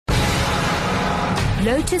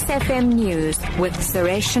Lotus FM News with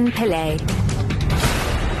SARESHEN Pillay.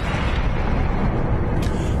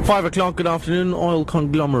 5 o'clock, good afternoon. Oil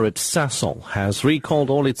conglomerate SASOL has recalled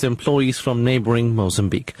all its employees from neighbouring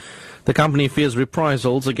Mozambique. The company fears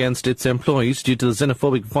reprisals against its employees due to the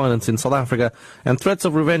xenophobic violence in South Africa and threats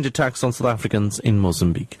of revenge attacks on South Africans in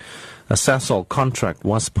Mozambique. A SASOL contract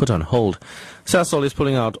was put on hold. SASOL is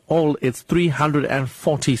pulling out all its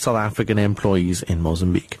 340 South African employees in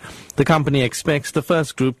Mozambique. The company expects the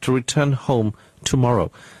first group to return home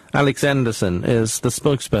tomorrow. Alex Anderson is the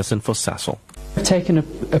spokesperson for SASOL. We've taken a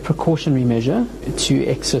precautionary measure to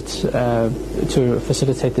exit, to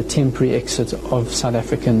facilitate the temporary exit of South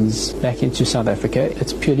Africans back into South Africa.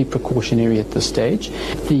 It's purely precautionary at this stage.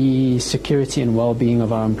 The security and well-being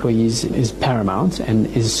of our employees is paramount and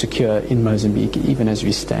is secure in Mozambique, even as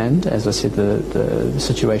we stand. As I said, the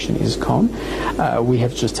situation is calm. We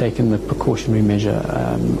have just taken the precautionary measure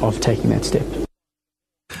of taking that step.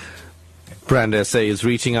 Brand SA is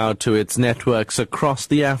reaching out to its networks across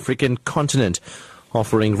the African continent,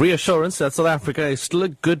 offering reassurance that South Africa is still a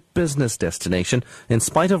good business destination in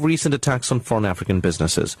spite of recent attacks on foreign African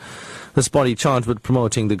businesses. This body charged with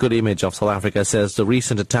promoting the good image of South Africa says the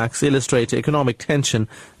recent attacks illustrate economic tension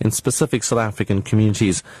in specific South African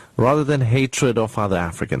communities rather than hatred of other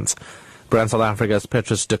Africans. Brand South Africa's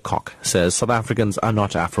Petrus de Kock says South Africans are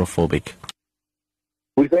not Afrophobic.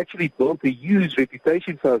 We've actually built a huge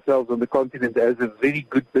reputation for ourselves on the continent as a very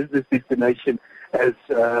good business destination, as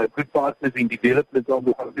good partners in development on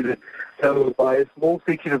the continent. So by a small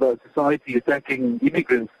section of our society attacking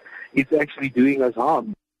immigrants, it's actually doing us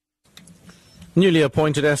harm. Newly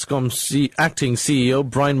appointed Eskom acting CEO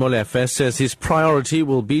Brian Molefe says his priority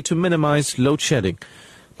will be to minimise load shedding.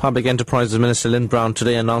 Public Enterprises Minister Lynne Brown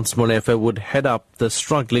today announced Molefe would head up the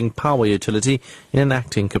struggling power utility in an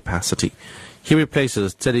acting capacity. He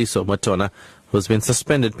replaces Tsediso Matona, who has been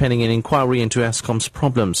suspended pending an inquiry into Eskom's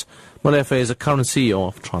problems. Molefe is a current CEO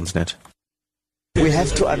of Transnet. We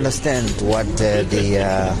have to understand what the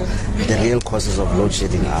real causes of load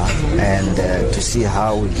shedding are, and to see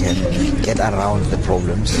how we can get around the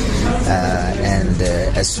problems and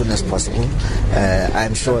as soon as possible.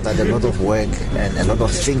 I'm sure that a lot of work and a lot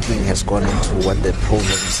of thinking has gone into what the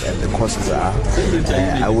problems and the causes are.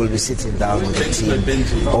 I will be sitting down with the team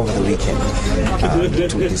over the weekend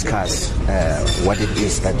to discuss what it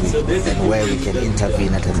is that we and where we can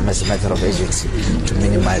intervene as a matter of urgency to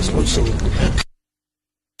minimize load shedding.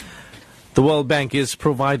 The World Bank is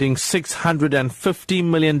providing $650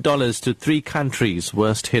 million to 3 countries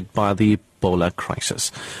worst hit by the Ebola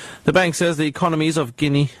crisis. The bank says the economies of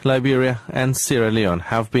Guinea, Liberia and Sierra Leone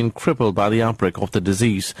have been crippled by the outbreak of the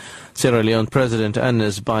disease. Sierra Leone President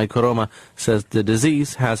Ernest Bai Koroma says the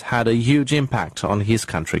disease has had a huge impact on his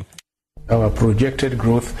country. Our projected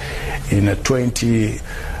growth in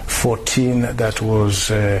 2014, that was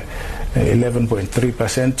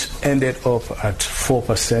 11.3%, ended up at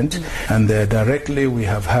 4%, and directly we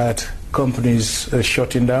have had companies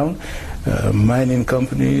shutting down, mining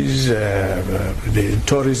companies, the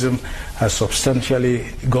tourism has substantially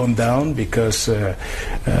gone down because the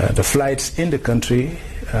flights in the country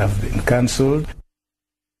have been cancelled.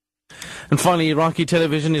 And finally, Iraqi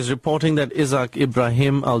television is reporting that Isaac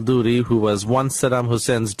Ibrahim al-Duri, who was once Saddam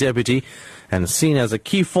Hussein's deputy and seen as a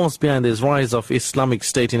key force behind the rise of Islamic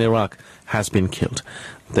State in Iraq, has been killed.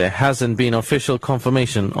 There hasn't been official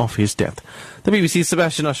confirmation of his death. The BBC's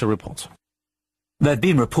Sebastian Usher reports. There have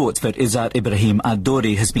been reports that Izzat Ibrahim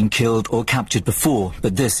al-Duri has been killed or captured before,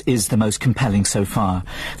 but this is the most compelling so far.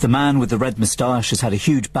 The man with the red moustache has had a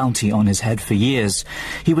huge bounty on his head for years.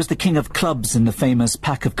 He was the king of clubs in the famous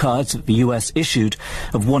pack of cards that the US issued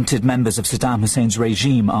of wanted members of Saddam Hussein's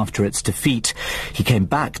regime after its defeat. He came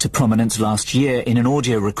back to prominence last year in an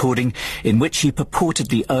audio recording in which he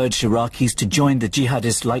purportedly urged Iraqis to join the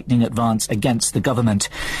jihadist lightning advance against the government.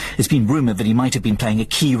 It's been rumoured that he might have been playing a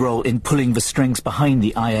key role in pulling the strings behind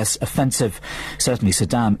the IS offensive. Certainly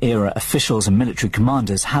Saddam-era officials and military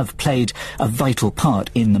commanders have played a vital part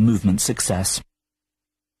in the movement's success.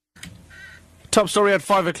 Top story at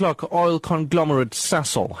 5 o'clock. Oil conglomerate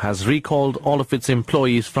SASOL has recalled all of its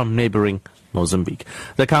employees from neighbouring Mozambique.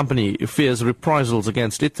 The company fears reprisals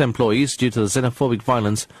against its employees due to the xenophobic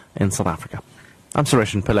violence in South Africa. I'm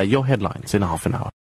SARESHEN Pillay. Your headlines in half an hour.